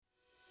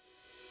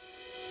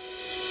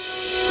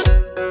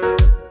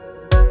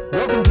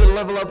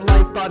Level Up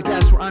Life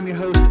podcast, where I'm your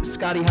host,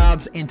 Scotty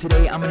Hobbs, and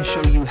today I'm going to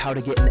show you how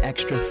to get an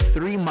extra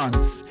 3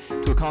 months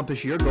to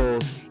accomplish your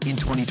goals in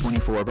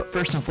 2024. But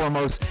first and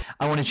foremost,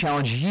 I want to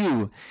challenge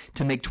you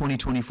to make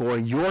 2024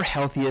 your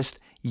healthiest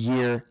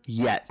year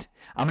yet.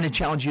 I'm going to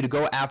challenge you to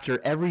go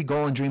after every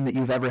goal and dream that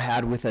you've ever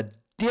had with a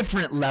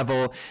different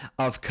level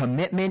of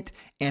commitment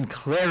and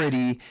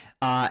clarity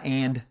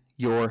and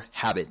your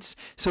habits.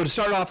 So to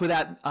start off with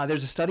that,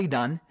 there's a study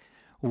done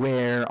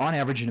where on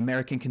average an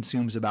American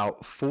consumes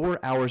about 4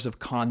 hours of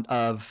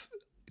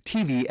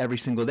TV every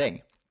single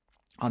day.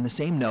 On the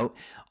same note,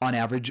 on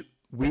average,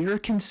 we're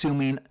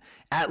consuming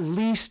at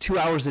least 2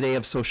 hours a day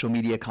of social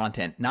media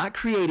content, not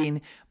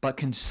creating, but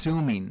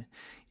consuming,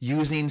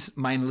 using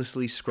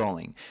mindlessly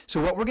scrolling.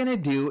 So what we're going to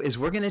do is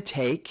we're going to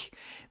take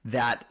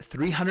that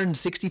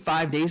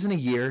 365 days in a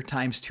year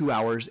times 2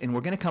 hours, and we're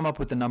going to come up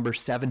with the number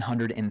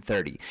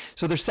 730.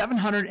 So there's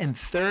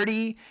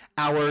 730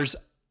 hours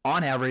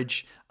on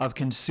average of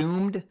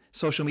consumed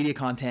social media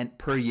content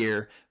per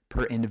year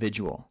per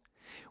individual.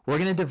 We're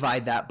going to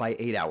divide that by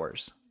 8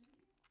 hours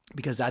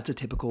because that's a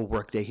typical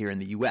workday here in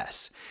the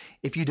US.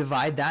 If you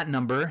divide that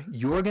number,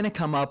 you're going to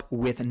come up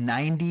with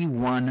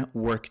 91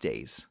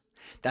 workdays.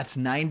 That's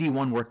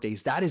 91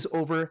 workdays. That's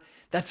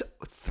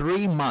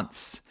 3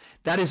 months.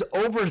 That is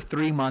over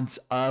 3 months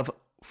of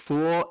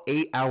full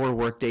 8-hour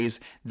workdays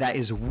that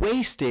is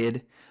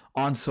wasted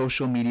on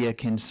social media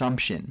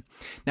consumption.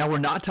 Now, we're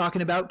not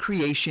talking about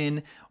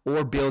creation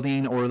or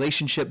building or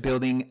relationship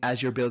building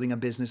as you're building a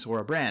business or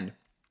a brand.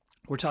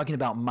 We're talking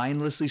about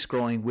mindlessly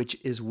scrolling, which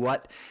is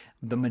what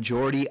the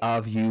majority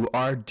of you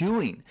are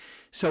doing.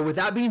 So with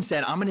that being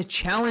said, I'm going to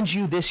challenge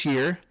you this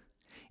year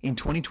in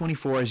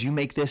 2024 as you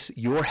make this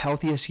your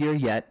healthiest year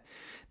yet,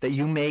 that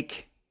you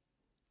make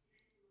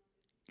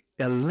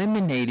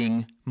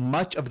eliminating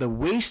much of the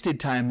wasted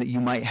time that you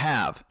might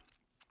have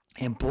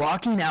and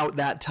blocking out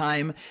that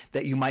time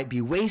that you might be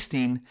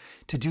wasting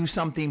to do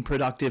something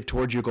productive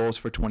towards your goals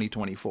for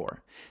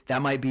 2024.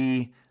 That might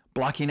be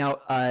blocking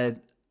out a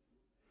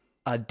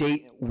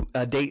date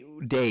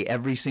day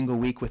every single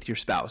week with your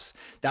spouse.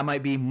 That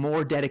might be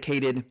more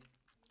dedicated,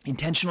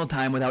 intentional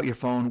time without your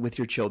phone with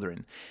your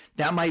children.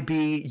 That might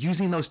be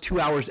using those 2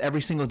 hours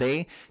every single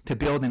day to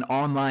build an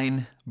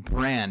online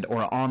brand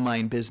or an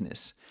online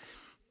business.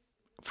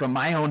 From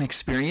my own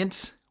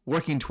experience,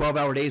 working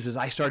 12-hour days as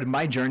I started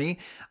my journey,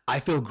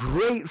 I feel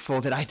grateful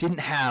that I didn't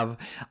have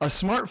a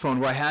smartphone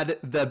where I had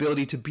the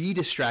ability to be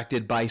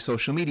distracted by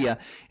social media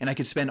and I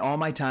could spend all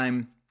my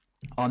time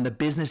on the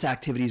business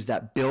activities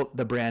that built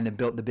the brand and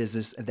built the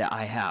business that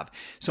I have.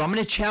 So I'm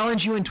going to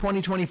challenge you in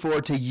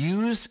 2024 to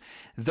use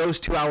those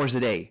 2 hours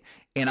a day.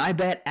 And I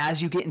bet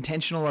as you get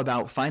intentional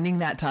about finding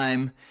that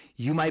time,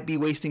 you might be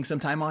wasting some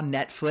time on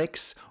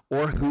Netflix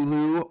or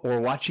Hulu or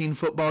watching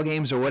football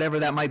games or whatever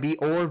that might be,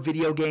 or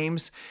video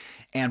games,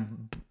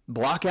 and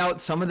block out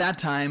some of that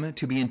time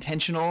to be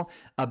intentional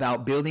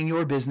about building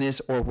your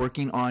business or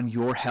working on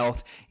your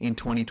health in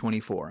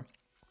 2024.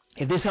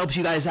 If this helps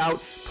you guys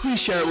out,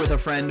 please share it with a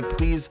friend.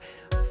 Please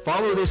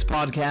follow this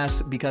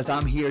podcast because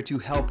I'm here to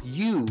help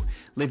you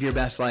live your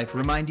best life.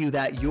 Remind you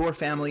that your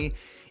family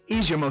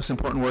is your most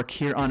important work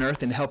here on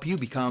earth and help you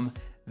become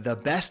the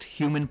best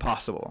human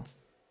possible.